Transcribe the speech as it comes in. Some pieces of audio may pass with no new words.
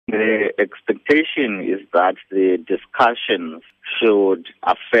The expectation is that the discussions should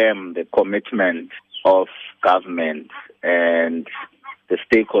affirm the commitment of government and the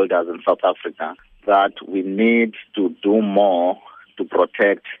stakeholders in South Africa that we need to do more to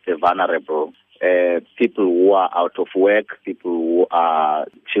protect the vulnerable, people who are out of work, people who are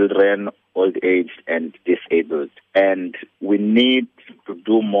children, old age and disabled. And we need to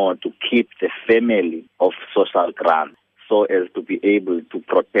do more to keep the family of social grants so as to be able to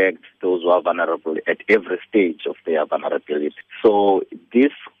protect those who are vulnerable at every stage of their vulnerability. So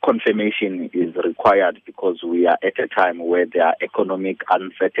this confirmation is required because we are at a time where there are economic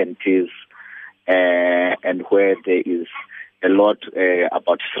uncertainties and where there is a lot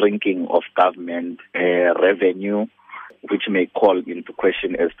about shrinking of government revenue, which may call into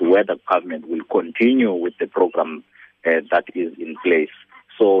question as to whether government will continue with the program that is in place.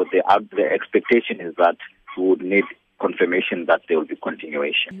 So the expectation is that we would need confirmation that there will be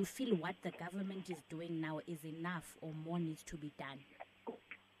continuation. Do you feel what the government is doing now is enough or more needs to be done?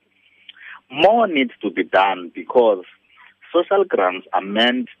 More needs to be done because social grants are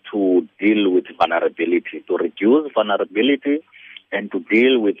meant to deal with vulnerability, to reduce vulnerability and to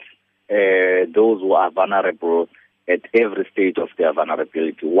deal with those who are vulnerable at every stage of their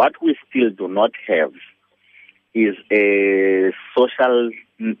vulnerability. What we still do not have is a social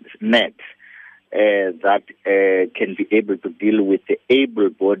net that can be able to deal with the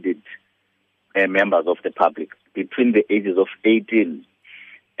able-bodied members of the public between the ages of 18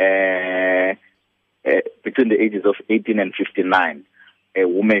 and 59,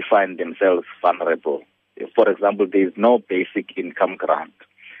 who may find themselves vulnerable. For example, there is no basic income grant.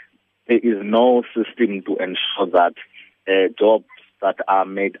 There is no system to ensure that jobs that are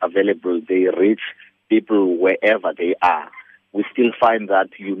made available, they reach people wherever they are. We still find that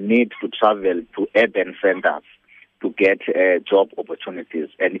you need to travel to urban centers to get job opportunities.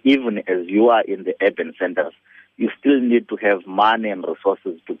 And even as you are in the urban centers, you still need to have money and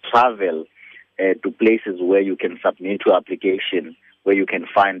resources to travel to places where you can submit your application, where you can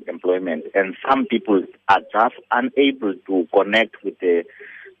find employment. And some people are just unable to connect with the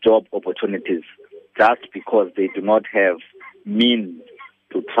job opportunities just because they do not have means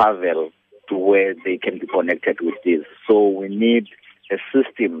to travel to where they can be connected with this. So we need a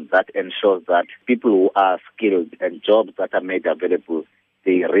system that ensures that people who are skilled and jobs that are made available,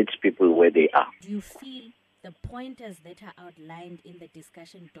 they reach people where they are. Do you feel the pointers that are outlined in the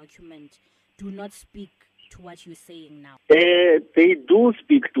discussion document do not speak to what you're saying now? They do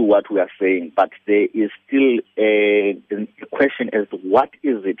speak to what we are saying, but there is still a question as to what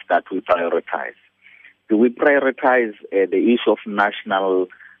is it that we prioritize. Do we prioritize the issue of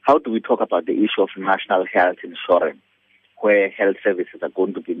how do we talk about the issue of national health insurance, where health services are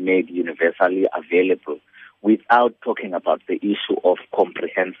going to be made universally available, without talking about the issue of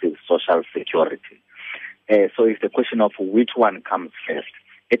comprehensive social security? So it's the question of which one comes first.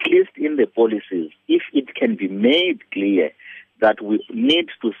 At least in the policies, if it can be made clear that we need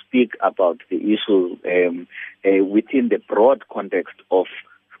to speak about the issues within the broad context of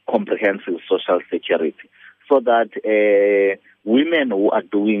comprehensive social security, so that women who are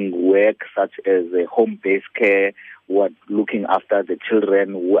doing work such as home-based care, who are looking after the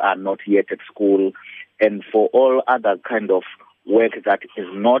children who are not yet at school, and for all other kind of work that is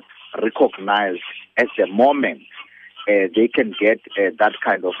not recognized at the moment, they can get that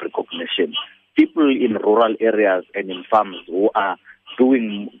kind of recognition. People in rural areas and in farms who are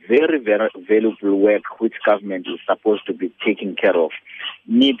doing very, very valuable work which government is supposed to be taking care of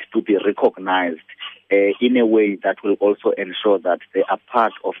need to be recognized in a way that will also ensure that they are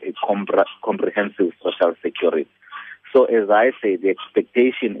part of a comprehensive social security. So as I say, the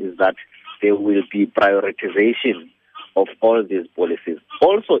expectation is that there will be prioritization of all these policies.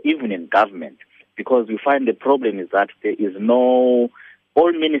 Also, even in government, because we find the problem is that there is all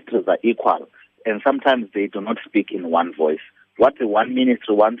ministries are equal, and sometimes they do not speak in one voice. What the one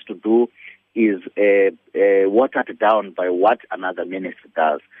ministry wants to do is watered down by what another ministry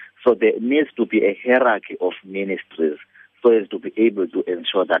does. So there needs to be a hierarchy of ministries so as to be able to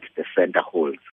ensure that the center holds.